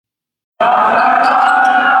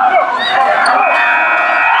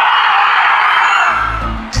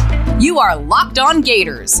You are Locked On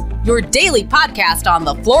Gators, your daily podcast on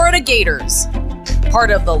the Florida Gators.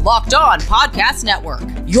 Part of the Locked On Podcast Network,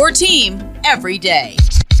 your team every day.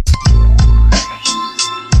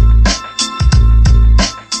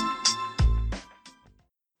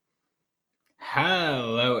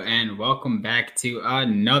 Hello and welcome back to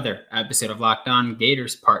another episode of Locked On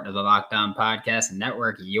Gators, part of the Locked On Podcast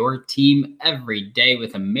Network, your team every day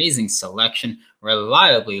with amazing selection,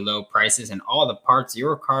 reliably low prices, and all the parts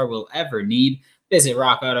your car will ever need. Visit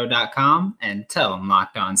rockauto.com and tell them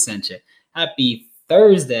Locked On sent you. Happy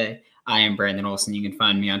Thursday. I am Brandon Olson. You can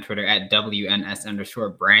find me on Twitter at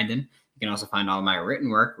WNS_Brandon. You can also find all my written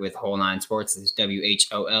work with Whole Nine Sports. It's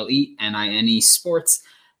WHOLENINE Sports.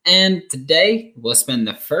 And today we'll spend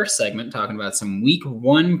the first segment talking about some week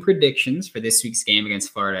one predictions for this week's game against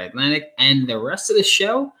Florida Atlantic. And the rest of the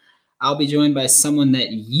show, I'll be joined by someone that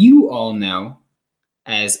you all know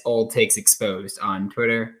as Old Takes Exposed on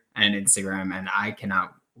Twitter and Instagram. And I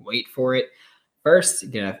cannot wait for it. First,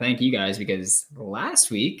 thank you guys, because last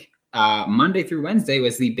week, Monday through Wednesday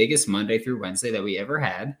was the biggest Monday through Wednesday that we ever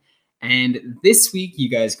had. And this week, you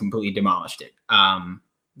guys completely demolished it.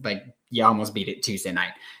 You almost beat it Tuesday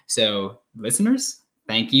night. So listeners,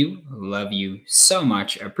 thank you. Love you so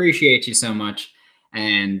much. Appreciate you so much.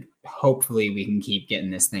 And hopefully we can keep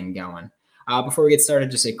getting this thing going. Before we get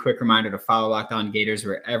started, just a quick reminder to follow Locked On Gators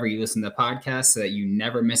wherever you listen to the podcast so that you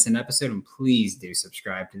never miss an episode. And please do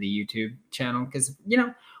subscribe to the YouTube channel because,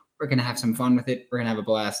 we're going to have some fun with it. We're going to have a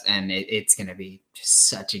blast, and it's going to be just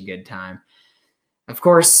such a good time. Of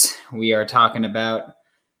course, we are talking about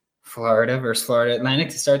Florida versus Florida Atlantic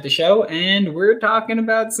to start the show, and we're talking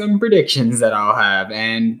about some predictions that I'll have,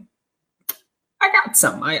 and I got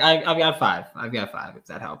some. I've got five. If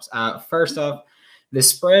that helps. First off, the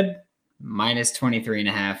spread minus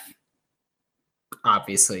 23.5.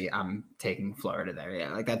 Obviously, I'm taking Florida there.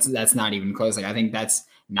 Yeah, that's not even close. I think that's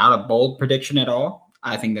not a bold prediction at all.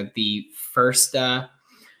 I think that the first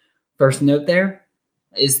note there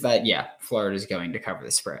is that Florida is going to cover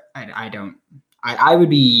the spread. I would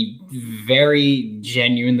be very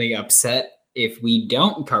genuinely upset if we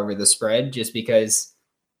don't cover the spread just because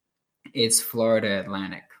it's Florida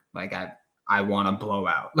Atlantic. I want to blow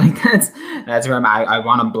out. That's where I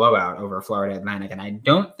want to blow out over Florida Atlantic. And I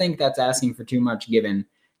don't think that's asking for too much given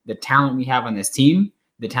the talent we have on this team,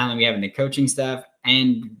 the talent we have in the coaching staff,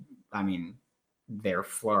 and they're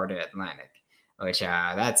Florida Atlantic. Which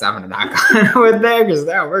I'm going to knock on wood there because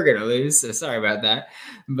now we're going to lose. So sorry about that.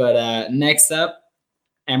 But next up,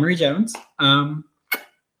 Emory Jones. I'm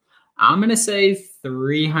going to say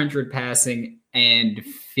 300 passing and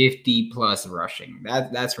 50 plus rushing.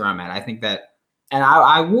 That's where I'm at. I think that, and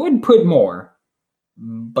I would put more,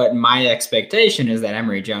 but my expectation is that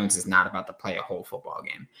Emory Jones is not about to play a whole football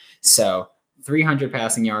game. So 300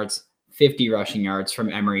 passing yards, 50 rushing yards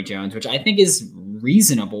from Emory Jones, which I think is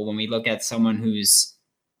reasonable when we look at someone who's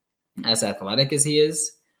as athletic as he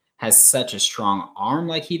is, has such a strong arm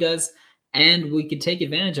like he does, and we could take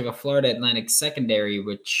advantage of a Florida Atlantic secondary,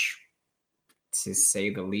 which, to say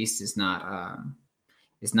the least, is not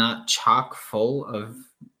chock full of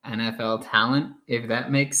NFL talent, if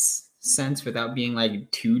that makes sense, without being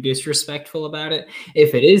too disrespectful about it.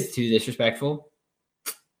 If it is too disrespectful,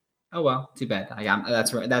 oh well, too bad.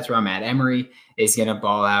 That's where I'm at. Emory is gonna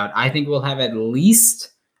ball out. I think we'll have at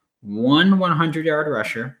least one 100-yard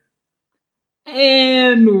rusher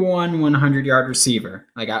and one 100-yard receiver.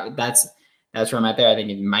 That's where I'm at there. I think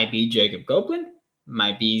it might be Jacob Copeland,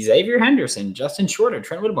 might be Xavier Henderson, Justin Shorter,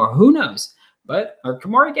 Trent Whittemore, who knows? Or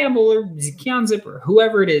Kamari Gamble or Keon Zipper,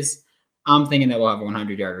 whoever it is, I'm thinking that we'll have a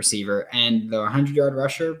 100-yard receiver and the 100-yard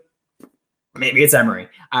rusher. Maybe it's Emory.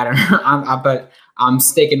 I don't know. But I'm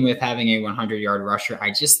sticking with having a 100-yard rusher.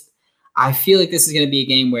 I feel like this is going to be a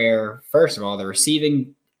game where, first of all, the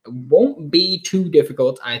receiving won't be too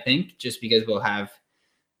difficult, I think, just because we'll have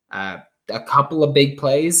a couple of big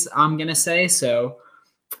plays, I'm going to say. So,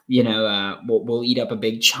 we'll eat up a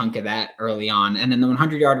big chunk of that early on. And then the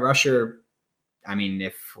 100-yard rusher,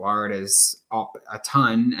 if Florida's up a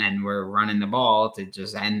ton and we're running the ball to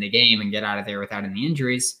just end the game and get out of there without any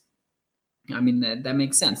injuries, that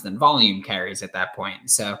makes sense. Then volume carries at that point.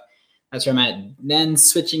 So that's where I'm at. Then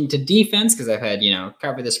switching to defense, because I've had,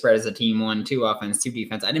 cover the spread as a team 1-2 offense, 2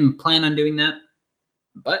 defense. I didn't plan on doing that,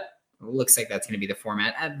 but it looks like that's going to be the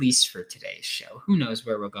format, at least for today's show. Who knows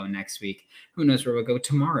where we'll go next week? Who knows where we'll go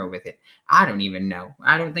tomorrow with it? I don't even know.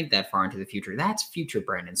 I don't think that far into the future. That's future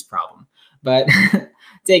Brandon's problem. But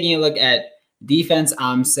taking a look at defense,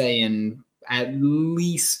 I'm saying at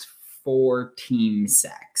least 4 team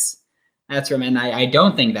sacks. That's from, and I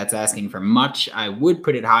don't think that's asking for much. I would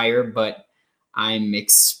put it higher, but I'm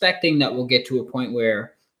expecting that we'll get to a point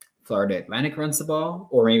where Florida Atlantic runs the ball,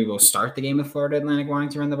 or maybe we'll start the game with Florida Atlantic wanting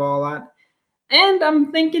to run the ball a lot. And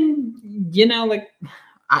I'm thinking,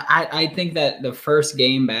 I think that the first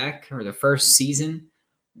game back, or the first season,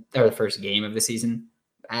 or the first game of the season,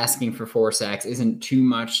 asking for 4 sacks isn't too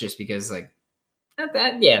much, just because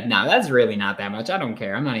that's really not that much. I don't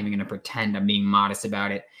care. I'm not even going to pretend I'm being modest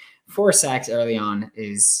about it. 4 sacks early on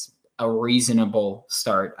is a reasonable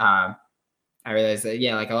start. I realize that,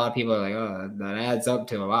 like a lot of people are like, oh, that adds up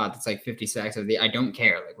to a lot. That's like 50 sacks. I don't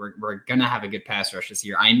care. Like we're going to have a good pass rush this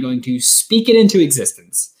year. I'm going to speak it into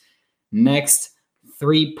existence. Next,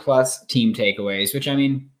 3+ team takeaways, which, I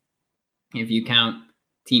mean, if you count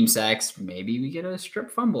team sacks, maybe we get a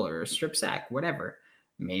strip fumble or a strip sack, whatever.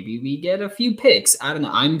 Maybe we get a few picks. I don't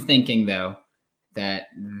know. I'm thinking, though, that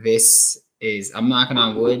this is, I'm knocking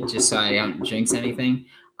on wood just so I don't jinx anything.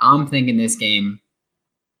 I'm thinking this game,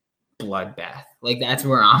 bloodbath. Like, that's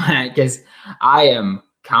where I'm at, because I am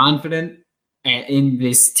confident in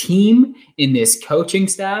this team, in this coaching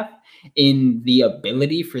staff, in the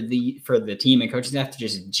ability for the team and coaching staff to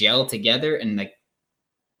just gel together. And, like,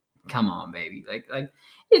 come on, baby. Like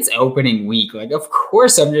it's opening week. Like, of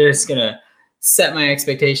course I'm just gonna set my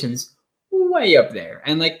expectations way up there.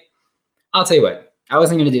 And, like, I'll tell you what, I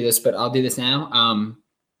wasn't gonna do this, but I'll do this now.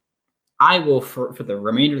 I will, for the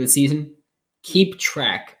remainder of the season, keep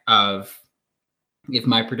track of if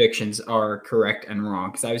my predictions are correct and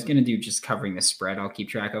wrong, because I was going to do just covering the spread. I'll keep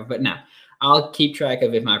track of, but no, I'll keep track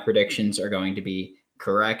of if my predictions are going to be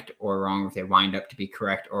correct or wrong, if they wind up to be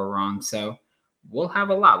correct or wrong. So we'll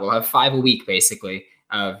have a lot. We'll have 5 a week, basically,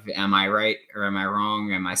 of am I right or am I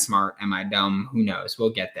wrong? Am I smart? Am I dumb? Who knows?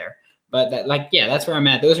 We'll get there. But that's where I'm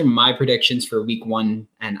at. Those are my predictions for week 1,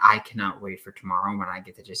 and I cannot wait for tomorrow when I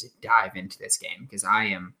get to just dive into this game, because I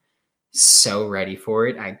am so ready for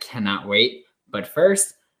it. I cannot wait. But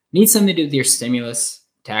first, need something to do with your stimulus,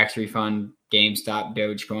 tax refund, GameStop,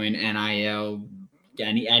 Dogecoin, NIL,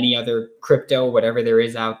 any other crypto, whatever there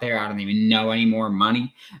is out there. I don't even know any more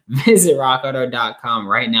money. Visit rockauto.com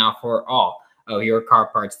right now for all of your car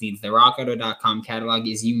parts needs. The rockauto.com catalog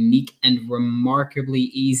is unique and remarkably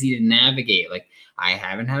easy to navigate. Like, I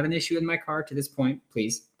haven't had an issue with my car to this point.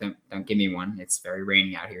 Please don't give me one. It's very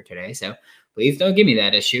rainy out here today, so please don't give me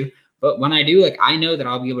that issue. But when I do, like, I know that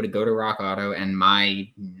I'll be able to go to Rock Auto, and my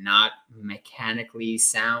not mechanically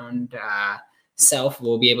sound self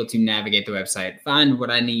will be able to navigate the website, find what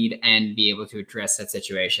I need, and be able to address that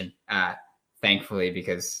situation. Thankfully,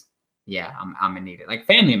 because I'm gonna need it. Like,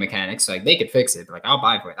 family mechanics, like, they could fix it. But, like, I'll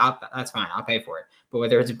buy for it. That's fine. I'll pay for it. But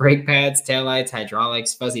whether it's brake pads, taillights,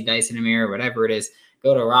 hydraulics, fuzzy dice in a mirror, whatever it is,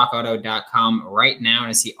 go to rockauto.com right now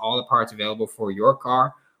to see all the parts available for your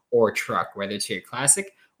car or truck, whether it's your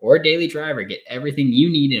classic or daily driver. Get everything you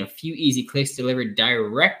need in a few easy clicks delivered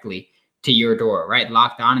directly to your door, right?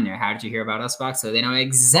 Locked on in there. How did you hear about us box? So they know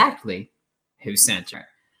exactly who sent you.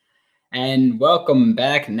 And welcome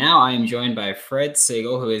back. Now I am joined by Fred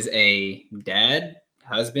Siegel, who is a dad,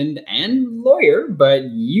 husband, and lawyer, but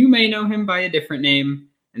you may know him by a different name,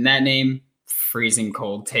 and that name, Freezing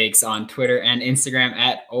Cold Takes, on Twitter and Instagram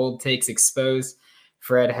at Old Takes Exposed.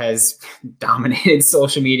 Fred has dominated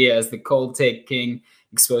social media as the Cold Take King,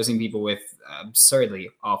 exposing people with absurdly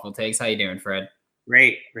awful takes. How you doing, Fred?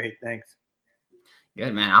 Great. Thanks.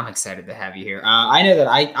 Good, man. I'm excited to have you here. I know that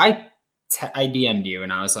I DM'd you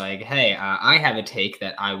and I was like, hey, I have a take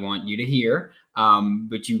that I want you to hear,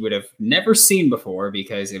 but you would have never seen before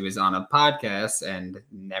because it was on a podcast and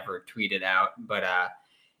never tweeted out. But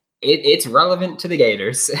it's relevant to the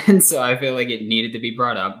Gators, and so I feel like it needed to be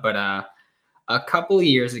brought up. But a couple of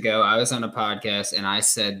years ago, I was on a podcast and I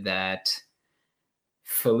said that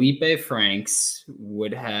Felipe Franks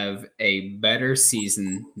would have a better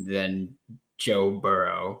season than Joe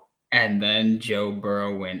Burrow. And then Joe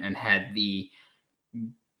Burrow went and had the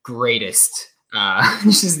greatest,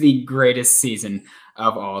 just the greatest season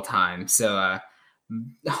of all time. So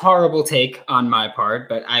horrible take on my part,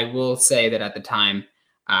 but I will say that at the time,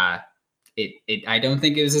 I don't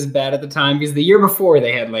think it was as bad at the time, because the year before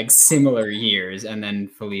they had like similar years, and then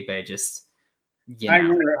Felipe just, I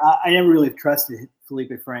never really trusted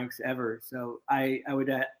Felipe Franks ever, so I would,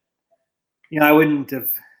 I wouldn't have.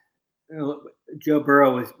 Joe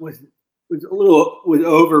Burrow was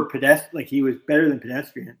over pedestrian. Like, he was better than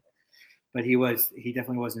pedestrian, but he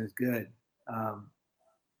definitely wasn't as good.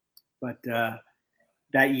 But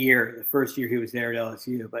that year, the first year he was there at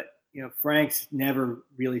LSU, but Franks never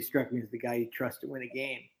really struck me as the guy you trust to win a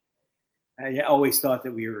game. I always thought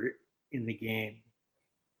that we were in the game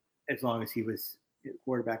as long as he was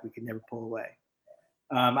quarterback we could never pull away.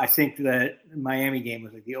 I think that the Miami game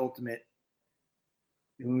was like the ultimate.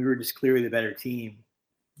 When we were just clearly the better team.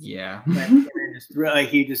 Yeah. And just really,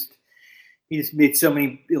 he just made so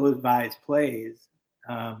many ill-advised plays,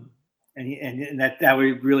 and that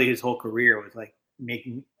was really his whole career, was like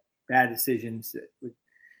making bad decisions that would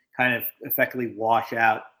kind of effectively wash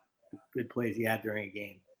out the good plays he had during a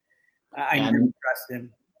game. I never trust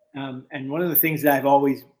him. And one of the things that I've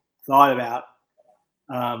always thought about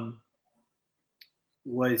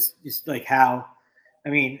was just like how, I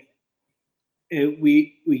mean,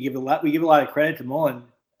 we give a lot of credit to Mullen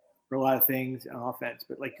for a lot of things on offense,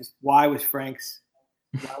 but like, just why was Frank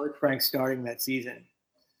starting that season?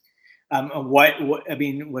 What I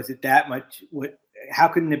mean, was it that much? How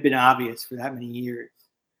couldn't it have been obvious for that many years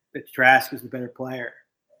that Trask was the better player?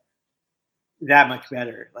 That much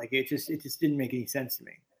better. Like, it just didn't make any sense to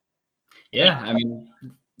me. Yeah, I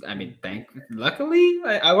mean, luckily,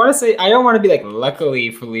 I want to say, I don't want to be like, luckily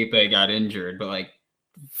Felipe got injured, but like,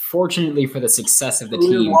 fortunately for the success of the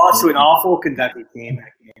team. We lost to an awful Kentucky team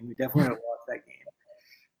that game. We definitely would have lost that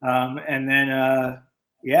game. And then,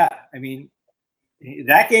 yeah, I mean,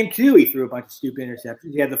 that game too, he threw a bunch of stupid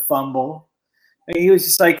interceptions. He had the fumble. I mean, he was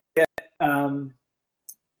just like,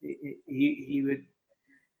 he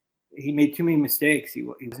made too many mistakes. He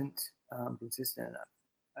wasn't consistent enough.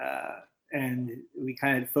 And we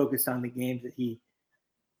kind of focused on the games that he,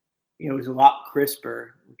 was a lot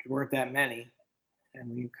crisper, which weren't that many. And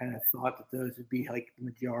we kind of thought that those would be like the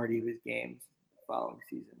majority of his games the following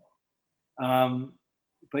season.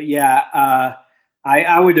 But yeah,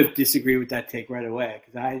 I would have disagreed with that take right away,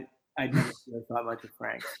 because I never really thought much of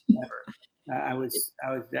Frank ever. I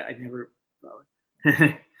never.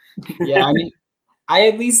 Yeah, I mean, I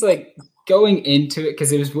at least like going into it,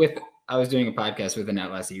 because I was doing a podcast with an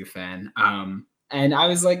LSU fan, and I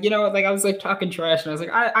was like, I was like talking trash, and I was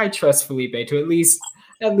like, I trust Felipe to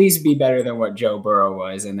at least be better than what Joe Burrow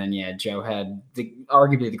was. And then, yeah, Joe had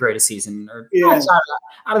arguably the greatest season. Or yeah.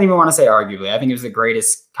 I don't even want to say arguably. I think it was the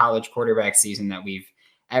greatest college quarterback season that we've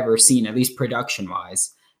ever seen, at least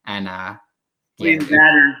production-wise. And Cam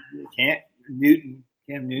Newton,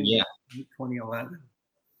 yeah, 2011.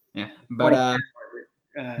 Yeah, but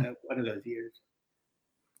one of those years.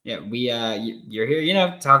 Yeah, you're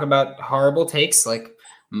here, talk about horrible takes like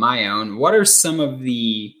my own. What are some of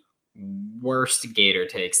the worst Gator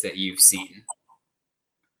takes that you've seen?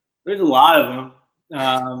 There's a lot of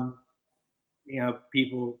them.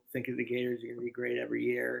 People think that the Gators are going to be great every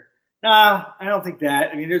year. Nah, I don't think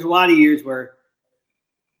that. I mean, there's a lot of years where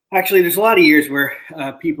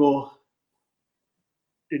people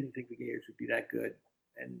didn't think the Gators would be that good,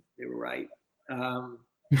 and they were right. I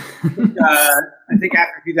think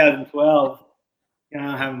after 2012, I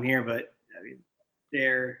don't have them here, but I mean,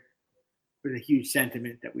 there was a huge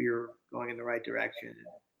sentiment that we were going in the right direction and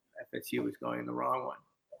FSU was going in the wrong one.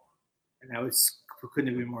 And couldn't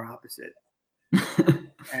have been more opposite.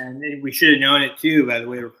 And we should have known it too by the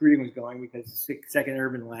way recruiting was going, because the second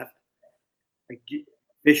Urban left, like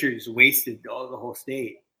Fisher just wasted the whole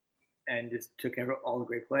state and just took all the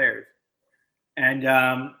great players. And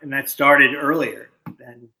that started earlier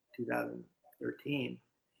than 2013.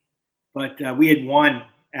 But we had won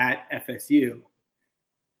at FSU.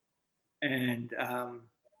 And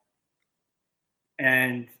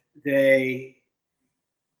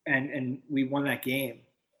we won that game,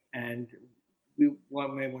 and we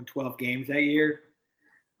won 12 games that year,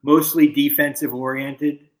 mostly defensive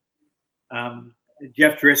oriented.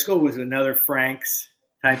 Jeff Driscoll was another Franks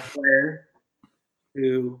type player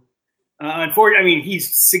who, unfortunately, I mean,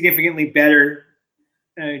 he's significantly better.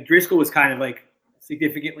 Driscoll was kind of like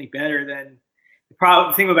significantly better than.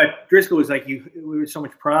 The thing about Driscoll was like we were so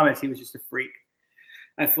much promise. He was just a freak,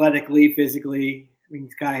 athletically, physically. I mean,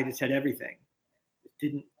 this guy just had everything.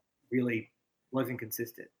 Wasn't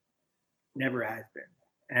consistent. Never has been.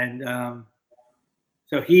 And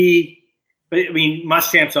but I mean,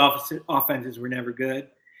 Muschamp's offenses were never good,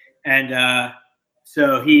 and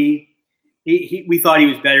so we thought he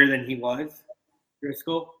was better than he was,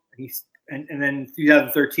 Driscoll. And then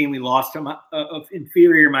 2013 we lost him of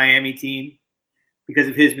inferior Miami team because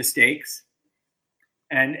of his mistakes.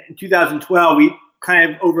 And in 2012, we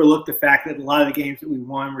kind of overlooked the fact that a lot of the games that we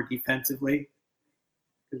won were defensively,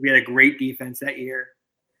 because we had a great defense that year.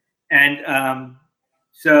 And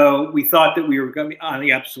so we thought that we were going to be on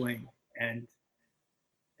the upswing, and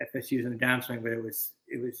FSU was in the downswing, but it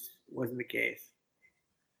wasn't the case.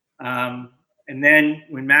 And then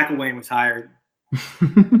when McElwain was hired,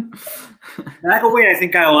 McElwain, I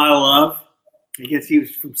think, got a lot of love. I guess he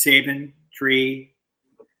was from Saban Tree.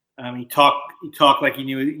 He talked like he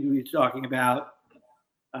knew what he was talking about.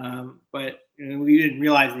 But we didn't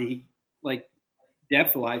realize that he, like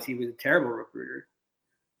depth-wise, he was a terrible recruiter.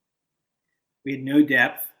 We had no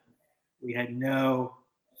depth. We had no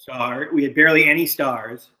star. We had barely any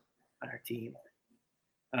stars on our team.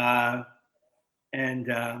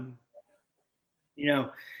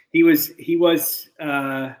 He was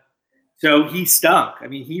so he stunk. I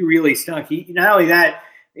mean, he really stunk. He not only that,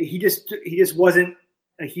 he just wasn't.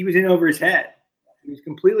 He was in over his head. He was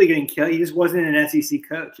completely getting killed. He just wasn't an SEC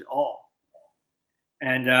coach at all.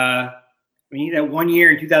 And that 1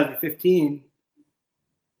 year in 2015,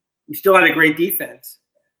 we still had a great defense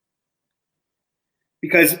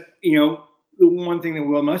because the one thing that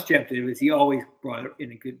Will Muschamp did was he always brought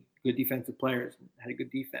in a good defensive players and had a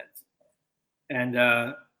good defense. And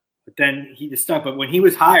but then he just stunk. But when he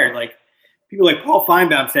was hired, like people like Paul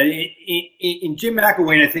Feinbaum said, in Jim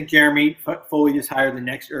McElwain, I think Jeremy Foley just hired the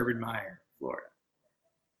next Urban Meyer, Florida.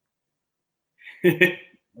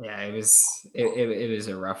 Yeah, it was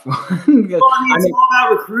a rough one. Well, it's all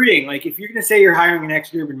about recruiting. Like if you're going to say you're hiring the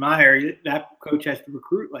next Urban Meyer, that coach has to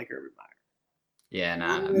recruit like Urban Meyer.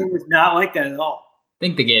 Yeah, it was not like that at all. I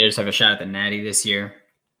think the Gators have a shot at the Natty this year.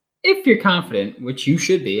 If you're confident, which you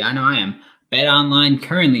should be, I know I am. BetOnline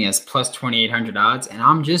currently has plus 2,800 odds, and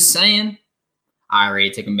I'm just saying, I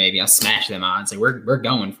already took them, baby. I'll smash them odds. Like we're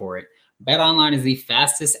going for it. BetOnline is the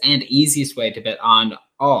fastest and easiest way to bet on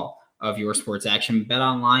all of your sports action.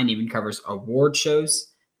 BetOnline even covers award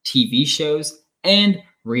shows, TV shows, and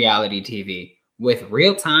reality TV with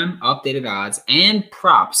real-time updated odds and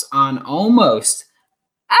props on almost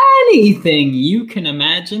anything you can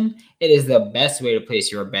imagine. It is the best way to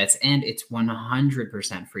place your bets, and it's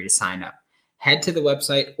 100% free to sign up. Head to the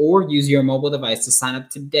website or use your mobile device to sign up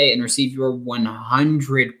today and receive your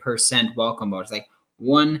 100% welcome bonus, like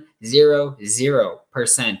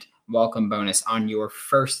 100% welcome bonus on your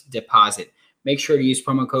first deposit. Make sure to use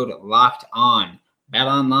promo code LOCKEDON.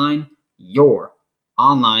 BetOnline, your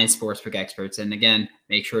online sportsbook experts. And again,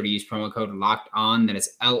 make sure to use promo code LOCKEDON. That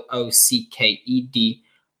is LOCKEDON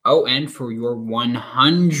for your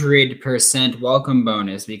 100% welcome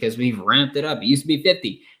bonus, because we've ramped it up. It used to be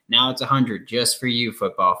 50. Now it's 100 just for you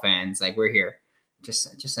football fans. Like we're here.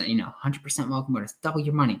 Just 100% welcome bonus. Double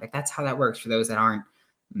your money. Like that's how that works for those that aren't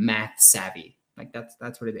math savvy. Like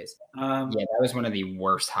that's what it is. Yeah, that was one of the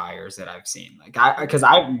worst hires that I've seen. Like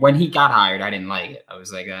when he got hired, I didn't like it. I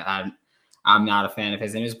was like, I'm not a fan of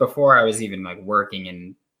his. And it was before I was even like working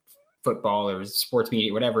in football or sports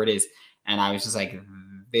media, whatever it is. And I was just like,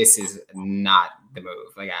 this is not the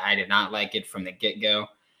move. Like I did not like it from the get-go.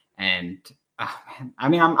 And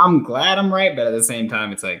I'm glad I'm right, but at the same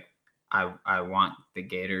time, it's like I want the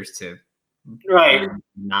Gators to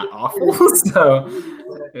not awful. So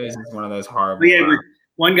it was just one of those horrible.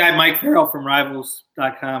 One guy, Mike Farrell from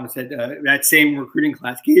Rivals.com, said that same recruiting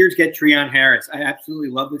class, Gators get Treon Harris. I absolutely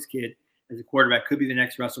love this kid as a quarterback. Could be the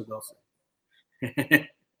next Russell Wilson. That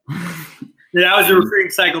was the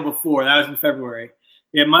recruiting cycle before. That was in February.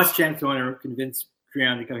 Yeah, Muschamp wanted to convince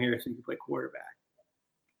Treon to come here so he could play quarterback.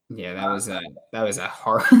 Yeah, that was a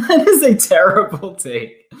hard. That is a terrible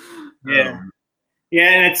take. Yeah,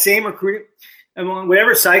 and that same recruiting,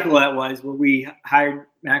 whatever cycle that was, where we hired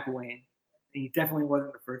McElwain, he definitely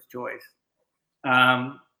wasn't the first choice.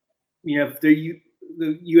 The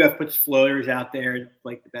UF puts floaters out there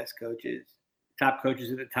like the best coaches, top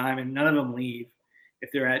coaches at the time, and none of them leave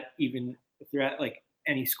if they're at like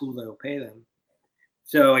any school that'll pay them.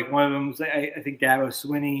 So like one of them was I think Dabo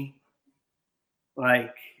Swinney.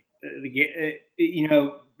 Like there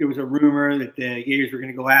was a rumor that the Gators were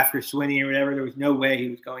going to go after Swinney or whatever. There was no way he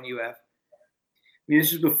was going to UF. I mean,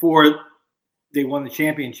 this was before they won the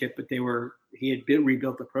championship, but he had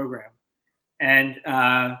rebuilt the program, and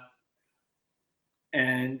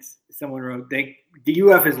someone wrote, the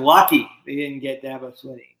UF is lucky they didn't get Dabo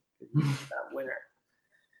Swinney. He's that winner.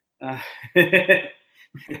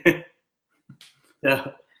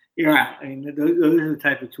 So you're right. I mean, those are the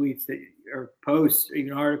type of tweets or posts, or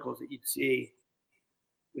even articles that you'd see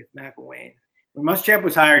with McElwain. When Muschamp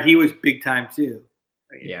was hired, he was big time too.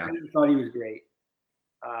 Yeah, I thought he was great.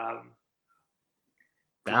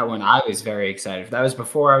 That one I was very excited. That was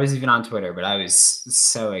before I was even on Twitter, but I was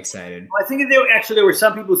so excited. Well, I think there were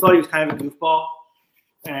some people who thought he was kind of a goofball,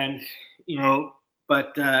 and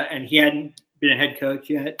and he hadn't been a head coach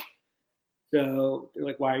yet. So they're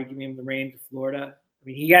like, why are you giving him the reins of Florida? I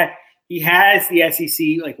mean, he has the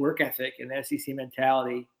SEC like work ethic and the SEC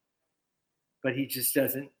mentality, but he just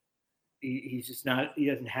doesn't. He's just not. He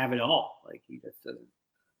doesn't have it all. Like he just doesn't.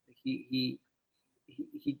 He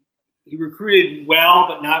recruited well,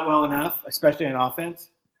 but not well enough, especially on offense.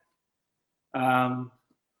 And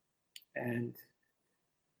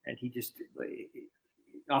and he just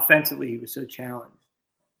offensively he was so challenged,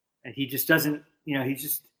 and he just doesn't. He's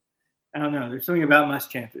just I don't know. There's something about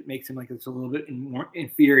Muschamp that makes him like it's a little bit more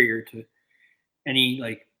inferior to any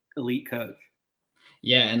like elite coach.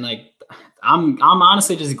 Yeah, and like I'm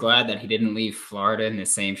honestly just glad that he didn't leave Florida in the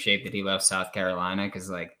same shape that he left South Carolina, because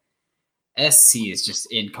like SC is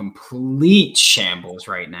just in complete shambles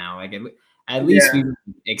right now. Like at least we were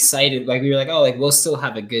excited, like we were like, oh, like we'll still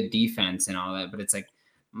have a good defense and all that, but it's like,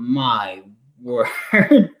 my word,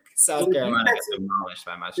 South Carolina gets demolished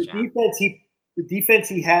by Muschamp. The defense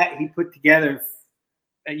he put together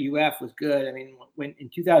at UF was good. I mean, when in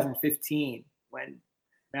 2015 when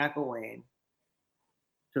McElwain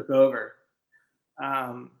took over,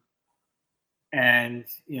 and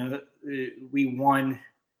we won.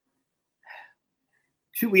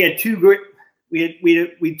 We had two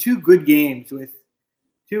good games with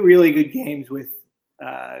two really good games with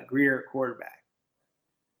Greer at quarterback.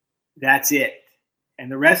 That's it, and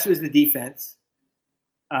the rest was the defense.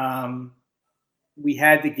 We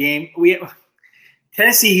had the game.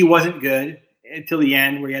 Tennessee, he wasn't good until the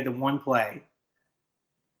end, where he had the one play.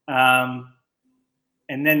 And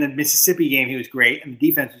then the Mississippi game, he was great, and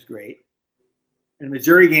the defense was great. In the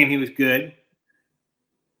Missouri game, he was good.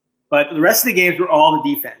 But the rest of the games were all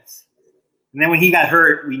the defense. And then when he got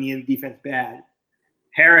hurt, we needed defense bad.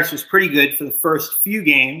 Harris was pretty good for the first few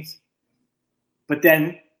games. But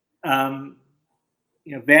then,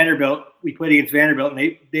 Vanderbilt, we played against Vanderbilt,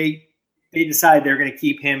 and they decided they were going to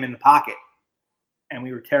keep him in the pocket. And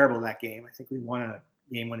we were terrible that game. I think we won a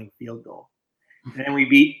game-winning field goal. And then we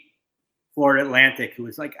beat Florida Atlantic, who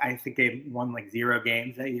was like, I think they won like 0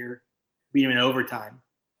 games that year. Beat them in overtime.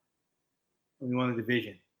 And we won the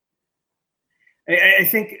division. I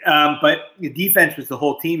think, but the defense was the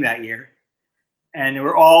whole team that year. And they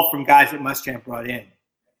were all from guys that Muschamp brought in.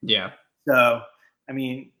 Yeah. So, I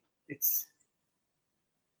mean,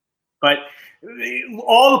 but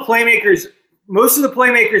all the playmakers, most of the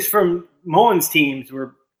playmakers from Mullen's teams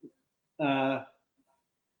were guys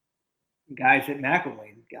that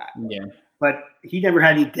McElwain got. Yeah. But he never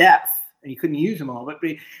had any depth, and he couldn't use them all.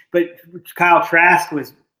 But Kyle Trask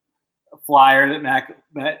was a flyer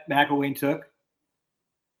that McElwain took.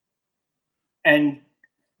 And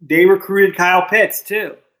they recruited Kyle Pitts,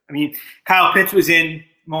 too. I mean, Kyle Pitts was in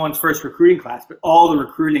Mullen's first recruiting class, but all the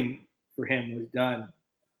recruiting for him was done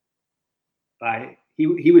by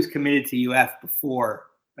he was committed to UF before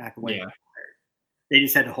McElwain got hired. They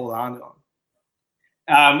just had to hold on to him.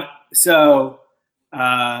 So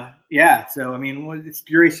I mean, it's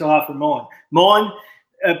jury still out for Mullen. Mullen,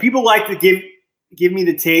 people like to give me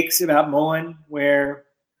the takes about Mullen where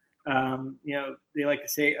they like to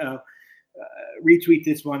say retweet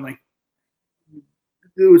this one like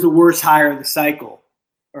it was a worse hire of the cycle,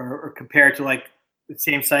 or compared to like the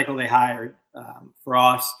same cycle they hired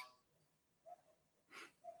Frost.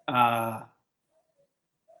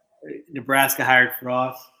 Nebraska hired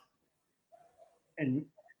Frost, and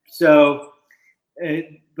so,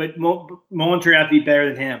 but Mullen turned out to be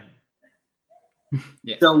better than him.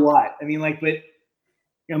 Yeah. So what? I mean,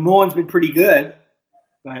 Mullen's been pretty good,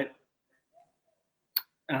 but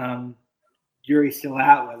jury's still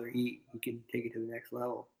out whether he can take it to the next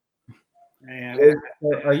level.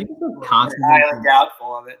 Are you constantly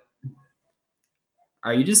doubtful of it?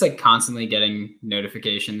 Are you just like constantly getting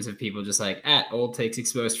notifications of people just like Old Takes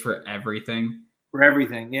Exposed for everything? For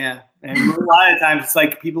everything, yeah. And a lot of times it's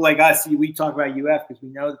like people like us, we talk about UF because we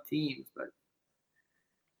know the teams, but I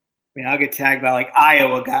mean, I'll get tagged by like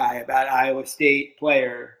Iowa guy about Iowa State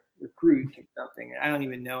player recruit or something. I don't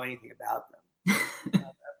even know anything about them.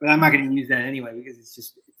 But I'm not going to use that anyway because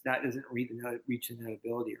doesn't reach the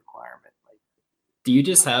notability requirement. Do you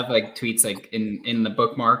just have like tweets like in the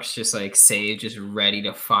bookmarks just like saved, just ready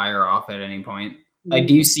to fire off at any point? Like,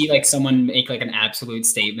 do you see like someone make like an absolute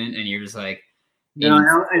statement and you're just like,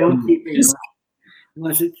 no, I don't keep it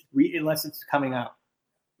unless it's coming out,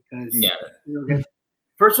 because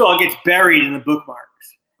first of all, it gets buried in the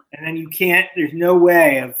bookmarks, and then you can't. There's no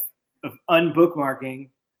way of unbookmarking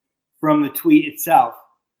from the tweet itself.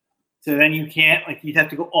 So then you can't, you'd have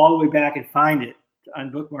to go all the way back and find it to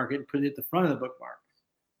unbookmark it and put it at the front of the bookmarks.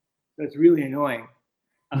 So it's really annoying.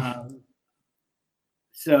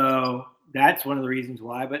 So that's one of the reasons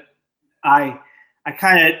why. But I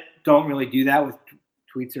kind of don't really do that with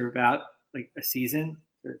tweets that are about like a season.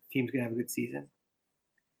 The team's gonna have a good season.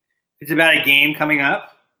 If it's about a game coming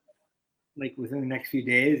up, like within the next few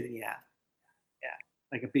days, and yeah,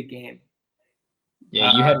 like a big game.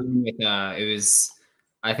 Yeah, you had one with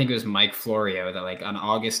I think it was Mike Florio that like on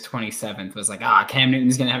August 27th was like, Cam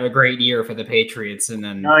Newton's gonna have a great year for the Patriots, and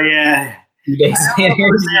then oh yeah, 2 days later,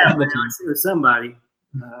 it was somebody.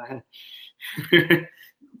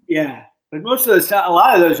 Yeah, but most of those, a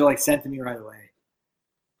lot of those are like sent to me right away.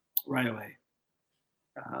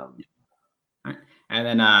 And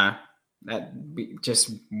then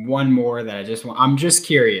just one more that I'm just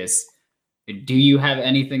curious. Do you have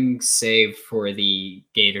anything saved for the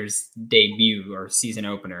Gators debut or season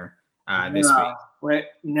opener this week?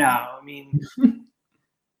 No, I mean,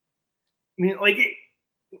 like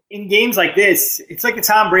in games like this, it's like a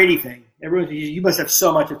Tom Brady thing. You must have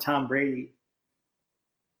so much of Tom Brady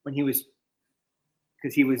because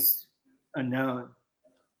he was unknown.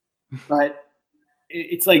 But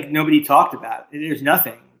it's like nobody talked about it. There's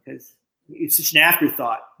nothing because it's such an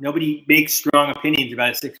afterthought. Nobody makes strong opinions about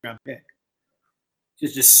a 6th-round pick.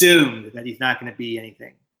 Just assumed that he's not going to be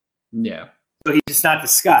anything. Yeah. So he's just not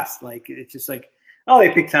discussed. Like it's just like, oh, they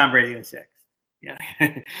picked Tom Brady in 6th. Yeah.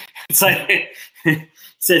 It's like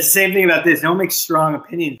it's the same thing about this. No one makes strong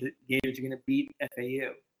opinions that Gators are going to beat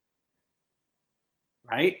FAU.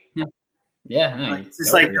 Right? Yeah. No, it's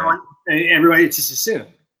just like everybody. It's just assumed.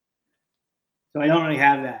 So I don't really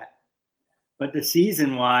have that. But the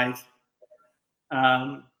season-wise,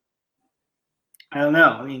 I don't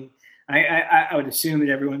know. I mean, I would assume that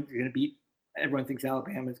everyone thinks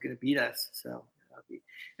Alabama is going to beat us. So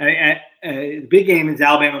the big game is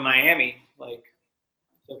Alabama-Miami. Like,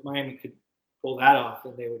 so if Miami could pull that off,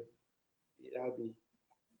 then that would be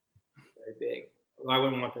very big. Well, I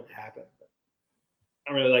wouldn't want that to happen. But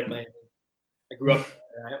I really like Miami. I grew up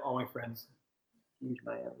there. All my friends, huge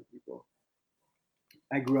Miami people.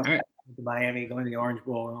 I grew up in Miami, going to the Orange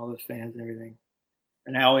Bowl and all those fans and everything.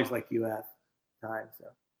 And I always liked UF time. So.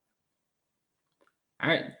 All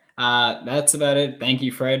right. That's about it. Thank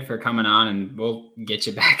you, Fred, for coming on, and we'll get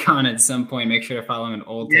you back on at some point. Make sure to follow an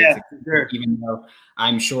old takes, sure. Even though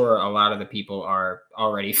I'm sure a lot of the people are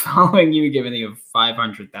already following you, given that you have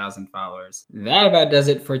 500,000 followers. That about does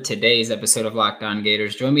it for today's episode of Locked On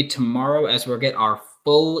Gators. Join me tomorrow as we'll get our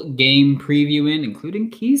full game preview in,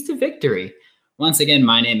 including keys to victory. Once again,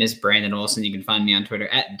 my name is Brandon Olson. You can find me on Twitter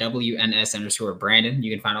at WNS_Brandon.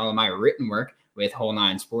 You can find all of my written work with Whole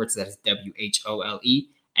Nine Sports. That is WHOLENINE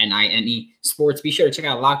Sports. Be sure to check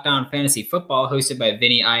out Locked On Fantasy Football, hosted by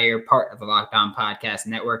Vinny Iyer, part of the Locked On Podcast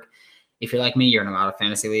Network. If you're like me, you're in a lot of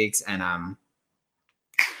fantasy leagues. And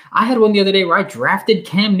I had one the other day where I drafted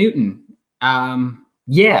Cam Newton.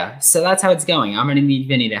 Yeah, so that's how it's going. I'm going to need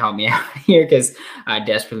Vinny to help me out here because I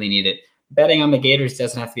desperately need it. Betting on the Gators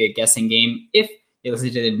doesn't have to be a guessing game if you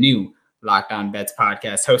listen to the new Locked On Bets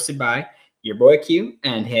podcast hosted by your boy Q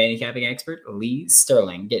and handicapping expert Lee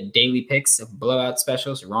Sterling. Get daily picks, blowout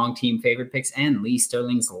specials, wrong team favorite picks, and Lee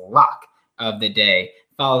Sterling's lock of the day.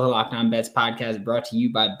 Follow the Locked On Bets podcast brought to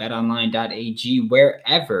you by betonline.ag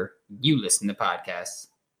wherever you listen to podcasts.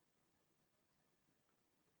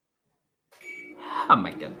 Oh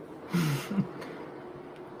my God.